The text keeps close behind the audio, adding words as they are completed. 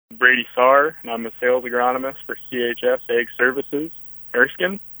Brady Saar, and I'm a sales agronomist for CHS Ag Services,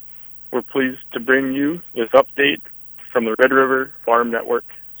 Erskine. We're pleased to bring you this update from the Red River Farm Network,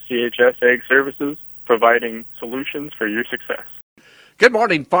 CHS Ag Services, providing solutions for your success. Good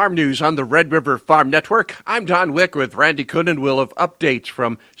morning, Farm News on the Red River Farm Network. I'm Don Wick with Randy Kuhn, we'll have updates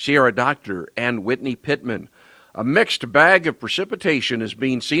from Sierra Doctor and Whitney Pittman. A mixed bag of precipitation is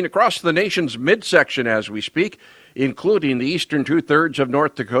being seen across the nation's midsection as we speak, including the eastern two-thirds of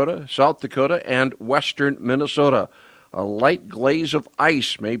North Dakota, South Dakota, and western Minnesota. A light glaze of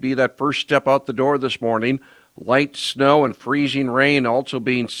ice may be that first step out the door this morning. Light snow and freezing rain also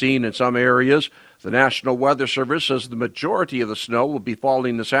being seen in some areas. The National Weather Service says the majority of the snow will be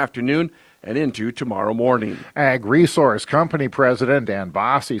falling this afternoon and into tomorrow morning. Ag Resource Company President Dan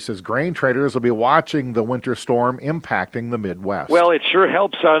Bosse says grain traders will be watching the winter storm impacting the Midwest. Well, it sure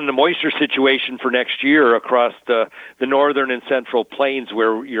helps on the moisture situation for next year across the northern and central plains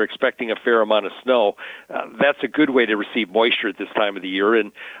where you're expecting a fair amount of snow. That's a good way to receive moisture at this time of the year.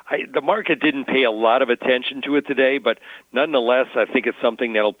 And the market didn't pay a lot of attention to it today, but nonetheless, I think it's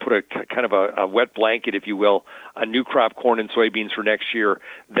something that'll put a kind of a wet blanket, if you will, on new crop corn and soybeans for next year.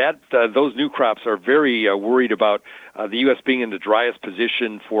 Those new crops are very worried about the U.S. being in the driest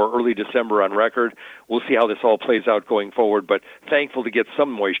position for early December on record. We'll see how this all plays out going forward, but thankful to get some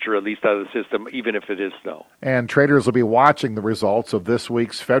moisture, at least out of the system, even if it is snow. And traders will be watching the results of this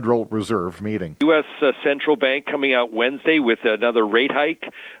week's Federal Reserve meeting. U.S. Central Bank coming out Wednesday with another rate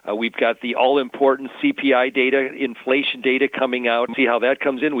hike. We've got the all-important CPI data, inflation data coming out. See how that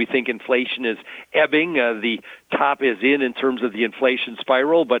comes in. We think inflation is ebbing. The top is in terms of the inflation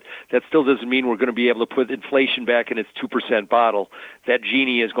spiral, but that still doesn't mean we're going to be able to put inflation back in its 2% bottle. That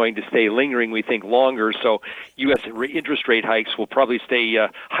genie is going to stay lingering, we think, longer. So U.S. interest rate hikes will probably stay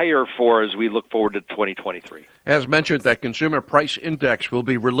higher for as we look forward to 2023. As mentioned, that consumer price index will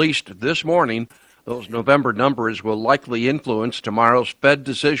be released this morning. Those November numbers will likely influence tomorrow's Fed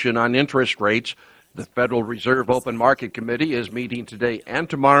decision on interest rates. The Federal Reserve Open Market Committee is meeting today and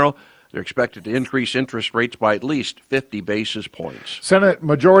tomorrow. They're expected to increase interest rates by at least 50 basis points. Senate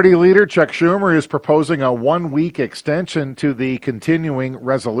Majority Leader Chuck Schumer is proposing a one-week extension to the continuing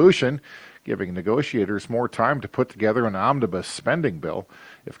resolution, giving negotiators more time to put together an omnibus spending bill.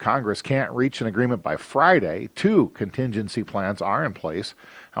 If Congress can't reach an agreement by Friday, 2 contingency plans are in place.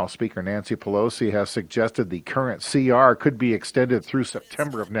 House Speaker Nancy Pelosi has suggested the current CR could be extended through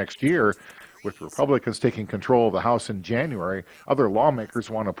September of next year. With Republicans taking control of the House in January, other lawmakers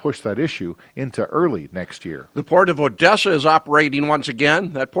want to push that issue into early next year. The port of Odessa is operating once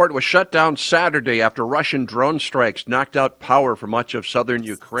again. That port was shut down Saturday after Russian drone strikes knocked out power for much of southern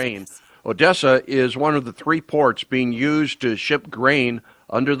Ukraine. Odessa is one of the 3 ports being used to ship grain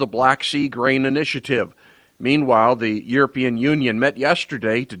under the Black Sea Grain Initiative. Meanwhile, the European Union met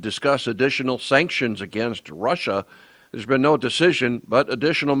yesterday to discuss additional sanctions against Russia. There's been no decision, but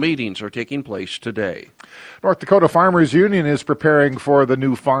additional meetings are taking place today. North Dakota Farmers Union is preparing for the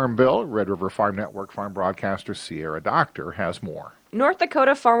new farm bill. Red River Farm Network farm broadcaster Sierra Doctor has more. North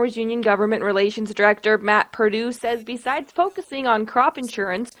Dakota Farmers Union Government Relations Director Matt Perdue says besides focusing on crop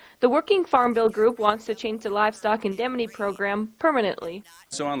insurance, the Working Farm Bill group wants to change the livestock indemnity program permanently.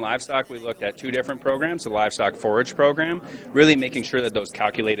 So on livestock, we looked at 2 different programs, the livestock forage program, really making sure that those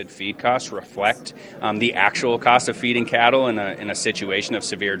calculated feed costs reflect the actual cost of feeding cattle in a situation of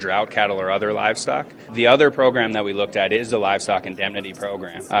severe drought, cattle or other livestock. The other program that we looked at is the livestock indemnity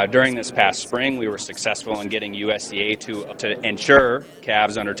program. During this past spring, we were successful in getting USDA to ensure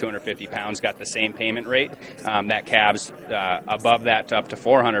calves under 250 pounds got the same payment rate that calves above that up to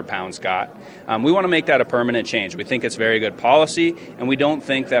 400 pounds got. We want to make that a permanent change. We think it's very good policy, and we don't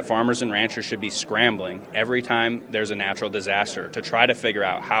think that farmers and ranchers should be scrambling every time there's a natural disaster to try to figure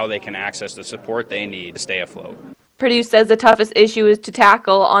out how they can access the support they need to stay afloat. Perdue says the toughest issue is to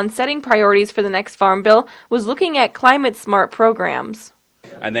tackle on setting priorities for the next farm bill was looking at climate-smart programs.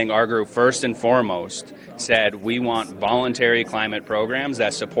 I think our group, first and foremost, said we want voluntary climate programs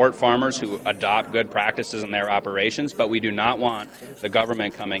that support farmers who adopt good practices in their operations, but we do not want the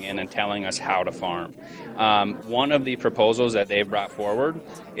government coming in and telling us how to farm. One of the proposals that they've brought forward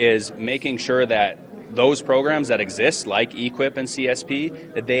is making sure that those programs that exist, like EQIP and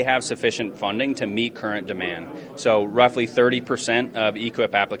CSP, that they have sufficient funding to meet current demand. So roughly 30% of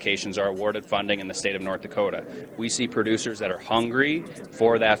EQIP applications are awarded funding in the state of North Dakota. We see producers that are hungry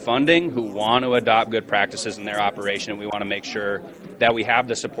for that funding, who want to adopt good practices in their operation, and we want to make sure that we have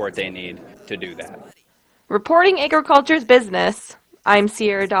the support they need to do that. Reporting agriculture's business, I'm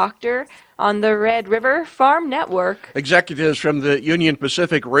Sierra Doctor on the Red River Farm Network. Executives from the Union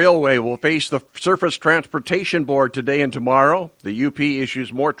Pacific Railway will face the Surface Transportation Board today and tomorrow. The UP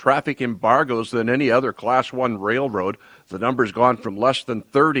issues more traffic embargoes than any other Class 1 railroad. The number's gone from less than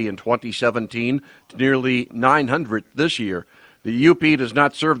 30 in 2017 to nearly 900 this year. The UP does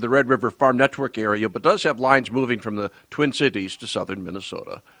not serve the Red River Farm Network area, but does have lines moving from the Twin Cities to southern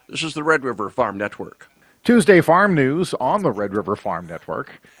Minnesota. This is the Red River Farm Network. Tuesday farm news on the Red River Farm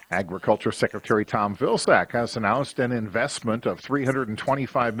Network. Agriculture Secretary Tom Vilsack has announced an investment of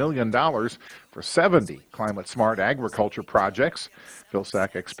 $325 million for 70 climate-smart agriculture projects.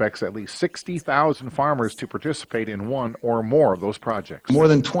 Vilsack expects at least 60,000 farmers to participate in one or more of those projects. More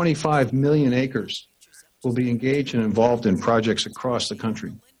than 25 million acres will be engaged and involved in projects across the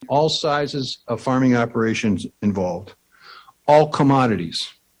country. All sizes of farming operations involved, all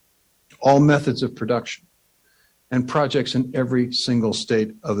commodities, all methods of production, and projects in every single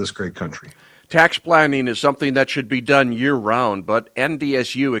state of this great country. Tax planning is something that should be done year-round, but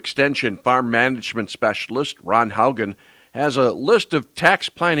NDSU Extension Farm Management Specialist Ron Haugen has a list of tax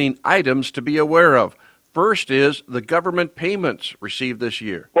planning items to be aware of. First is the government payments received this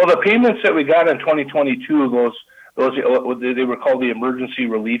year. Well, the payments that we got in 2022, those they were called the emergency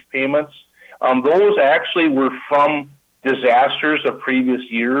relief payments. Those actually were from disasters of previous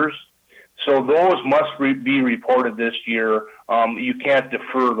years. So those must be reported this year. You can't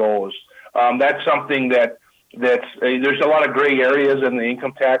defer those. That's something that's there's a lot of gray areas in the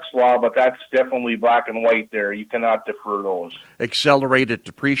income tax law, but that's definitely black and white there. You cannot defer those. Accelerated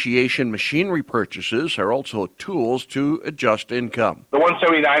depreciation machinery purchases are also tools to adjust income. The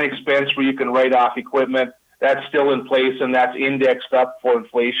 179 expense where you can write off equipment, that's still in place, and that's indexed up for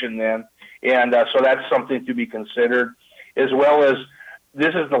inflation then. And so that's something to be considered, as well as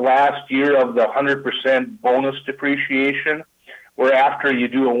this is the last year of the 100% bonus depreciation, where after you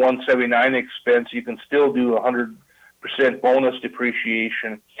do a 179 expense, you can still do 100% bonus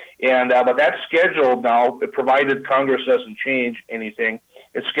depreciation. And but that's scheduled now, provided Congress doesn't change anything.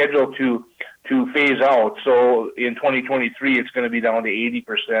 It's scheduled to phase out. So in 2023, it's going to be down to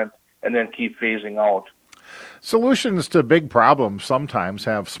 80% and then keep phasing out. Solutions to big problems sometimes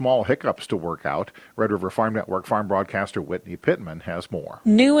have small hiccups to work out. Red River Farm Network farm broadcaster Whitney Pittman has more.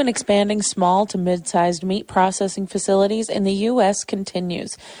 New and expanding small to mid-sized meat processing facilities in the U.S.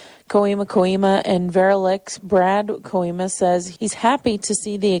 continues. Koima and Verilix Brad Koima says he's happy to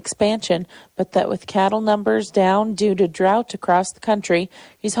see the expansion, but that with cattle numbers down due to drought across the country,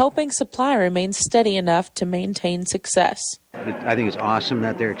 he's hoping supply remains steady enough to maintain success. I think it's awesome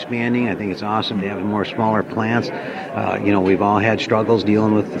that they're expanding. I think it's awesome to have more smaller plants. We've all had struggles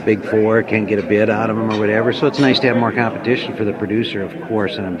dealing with the big four, can't get a bid out of them or whatever. So it's nice to have more competition for the producer, of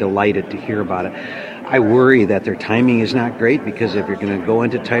course, and I'm delighted to hear about it. I worry that their timing is not great because if you're going to go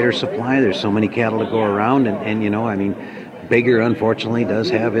into tighter supply, there's so many cattle to go around, and bigger, unfortunately, does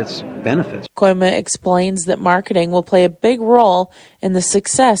have its benefits. Koima explains that marketing will play a big role in the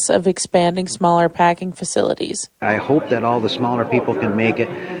success of expanding smaller packing facilities. I hope that all the smaller people can make it.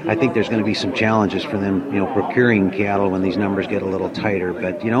 I think there's going to be some challenges for them, procuring cattle when these numbers get a little tighter.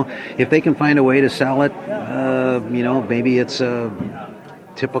 But, if they can find a way to sell it, maybe it's a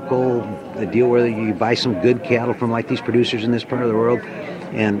typical deal where you buy some good cattle from like these producers in this part of the world,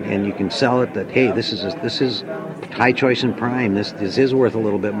 and you can sell it that, hey, this is high choice and prime. This is worth a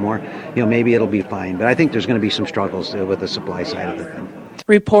little bit more. Maybe it'll be fine. But I think there's going to be some struggles with the supply side of the thing.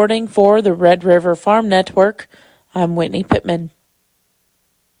 Reporting for the Red River Farm Network, I'm Whitney Pittman.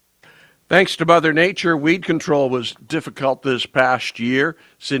 Thanks to Mother Nature, weed control was difficult this past year.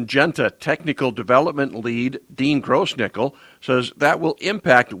 Syngenta Technical Development Lead Dean Grossnickel says that will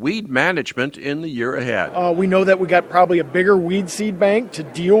impact weed management in the year ahead. We know that we got probably a bigger weed seed bank to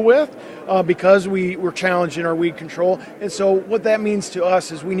deal with because we were challenged in our weed control. And so what that means to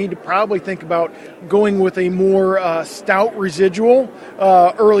us is we need to probably think about going with a more stout residual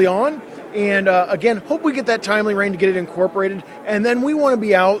early on. And again, hope we get that timely rain to get it incorporated. And then we want to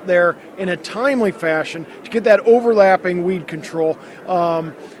be out there in a timely fashion to get that overlapping weed control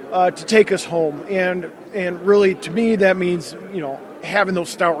to take us home. And really, to me, that means, having those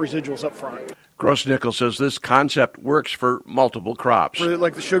stout residuals up front. Grossnickel says this concept works for multiple crops. For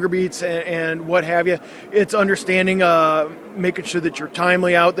like the sugar beets and what have you, it's understanding, making sure that you're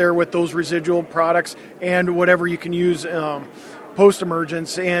timely out there with those residual products and whatever you can use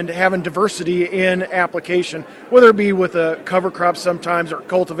post-emergence, and having diversity in application, whether it be with a cover crop sometimes or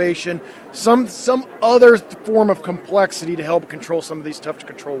cultivation, some other form of complexity to help control some of these tough to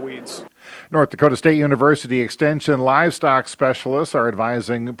control weeds. North Dakota State University Extension livestock specialists are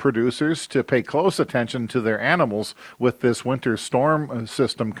advising producers to pay close attention to their animals with this winter storm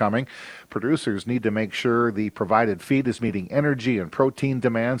system coming. Producers need to make sure the provided feed is meeting energy and protein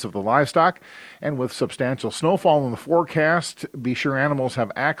demands of the livestock. And with substantial snowfall in the forecast, be sure animals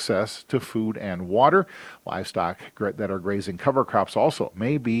have access to food and water. Livestock that are grazing cover crops also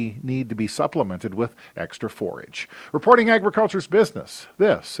may need to be supplemented with extra forage. Reporting agriculture's business,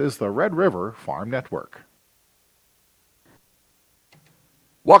 this is the Red River Farm Network.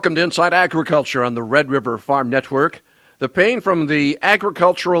 Welcome to Inside Agriculture on the Red River Farm Network. The pain from the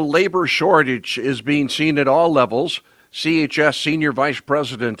agricultural labor shortage is being seen at all levels. CHS Senior Vice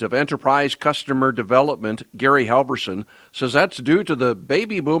President of Enterprise Customer Development, Gary Halverson, says that's due to the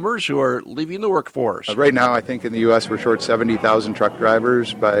baby boomers who are leaving the workforce. Right now, I think in the U.S. we're short 70,000 truck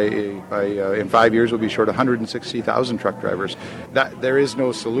drivers. In 5 years, we'll be short 160,000 truck drivers. There is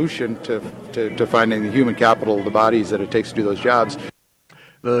no solution to finding the human capital, the bodies that it takes to do those jobs.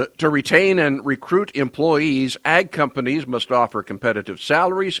 To retain and recruit employees, ag companies must offer competitive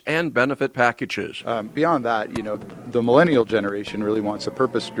salaries and benefit packages. Beyond that, the millennial generation really wants a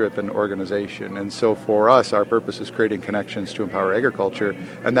purpose-driven organization. And so for us, our purpose is creating connections to empower agriculture,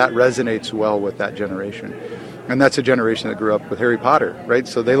 and that resonates well with that generation. And that's a generation that grew up with Harry Potter, right?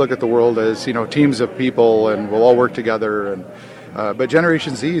 So they look at the world as, teams of people, and we'll all work together. But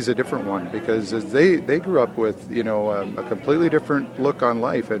Generation Z is a different one because they grew up with a completely different look on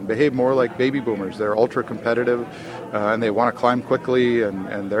life and behave more like baby boomers. They're ultra competitive and they want to climb quickly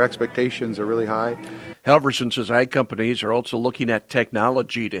and their expectations are really high. Halverson says ag companies are also looking at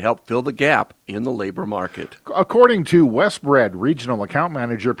technology to help fill the gap in the labor market. According to Westbred Regional Account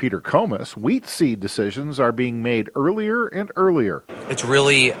Manager Peter Comas, wheat seed decisions are being made earlier and earlier. It's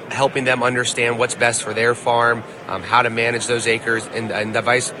really helping them understand what's best for their farm, how to manage those acres, and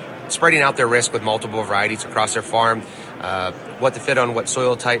advice, spreading out their risk with multiple varieties across their farm, what to fit on what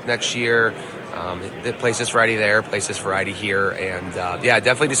soil type next year. Place this variety there, place this variety here, and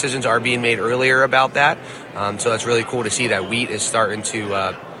definitely decisions are being made earlier about that. So that's really cool to see that wheat is starting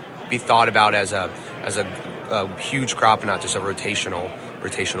to be thought about as a huge crop and not just a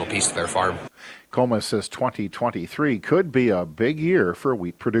rotational piece of their farm. Comas says 2023 could be a big year for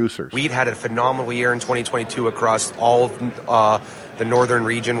wheat producers. Wheat had a phenomenal year in 2022 across all of the northern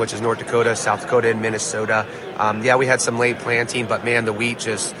region, which is North Dakota, South Dakota, and Minnesota. We had some late planting, but man, the wheat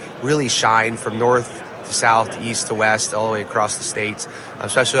just really shined from north to south, to east to west, all the way across the states,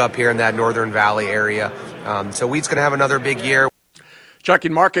 especially up here in that northern valley area. So wheat's going to have another big year.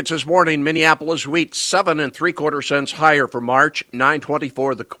 Checking markets this morning, Minneapolis wheat 7 3/4 cents higher for March,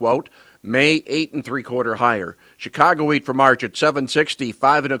 9.24 the quote. May 8 3/4 higher. Chicago wheat for March at 7.60,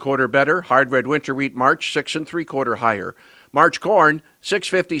 5 1/4 better. Hard red winter wheat March 6 3/4 higher. March corn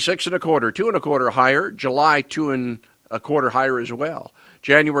 6.50, 6 1/4, 2 1/4 higher. July 2 1/4 higher as well.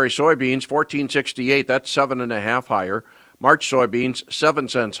 January soybeans 14.68, that's 7 1/2 higher. March soybeans 7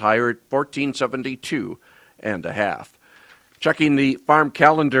 cents higher at 14.72 1/2. Checking the farm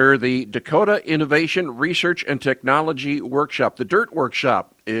calendar, the Dakota Innovation Research and Technology Workshop, the DIRT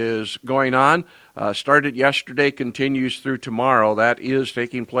Workshop, is going on. Started yesterday, continues through tomorrow. That is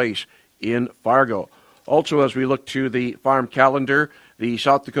taking place in Fargo. Also, as we look to the farm calendar, the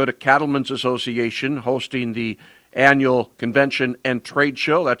South Dakota Cattlemen's Association hosting the annual convention and trade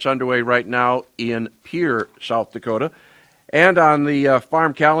show. That's underway right now in Pierre, South Dakota. And on the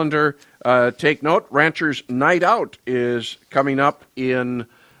farm calendar, take note, Ranchers Night Out is coming up in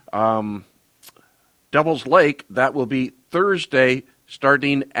Devil's Lake. That will be Thursday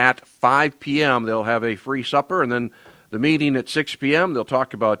starting at 5 p.m. They'll have a free supper, and then the meeting at 6 p.m. They'll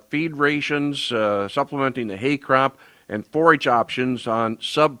talk about feed rations, supplementing the hay crop, and forage options on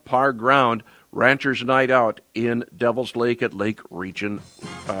subpar ground. Ranchers Night Out in Devil's Lake at Lake Region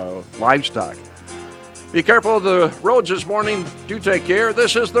Livestock. Be careful of the roads this morning. Do take care.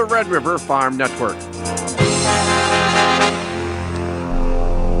 This is the Red River Farm Network.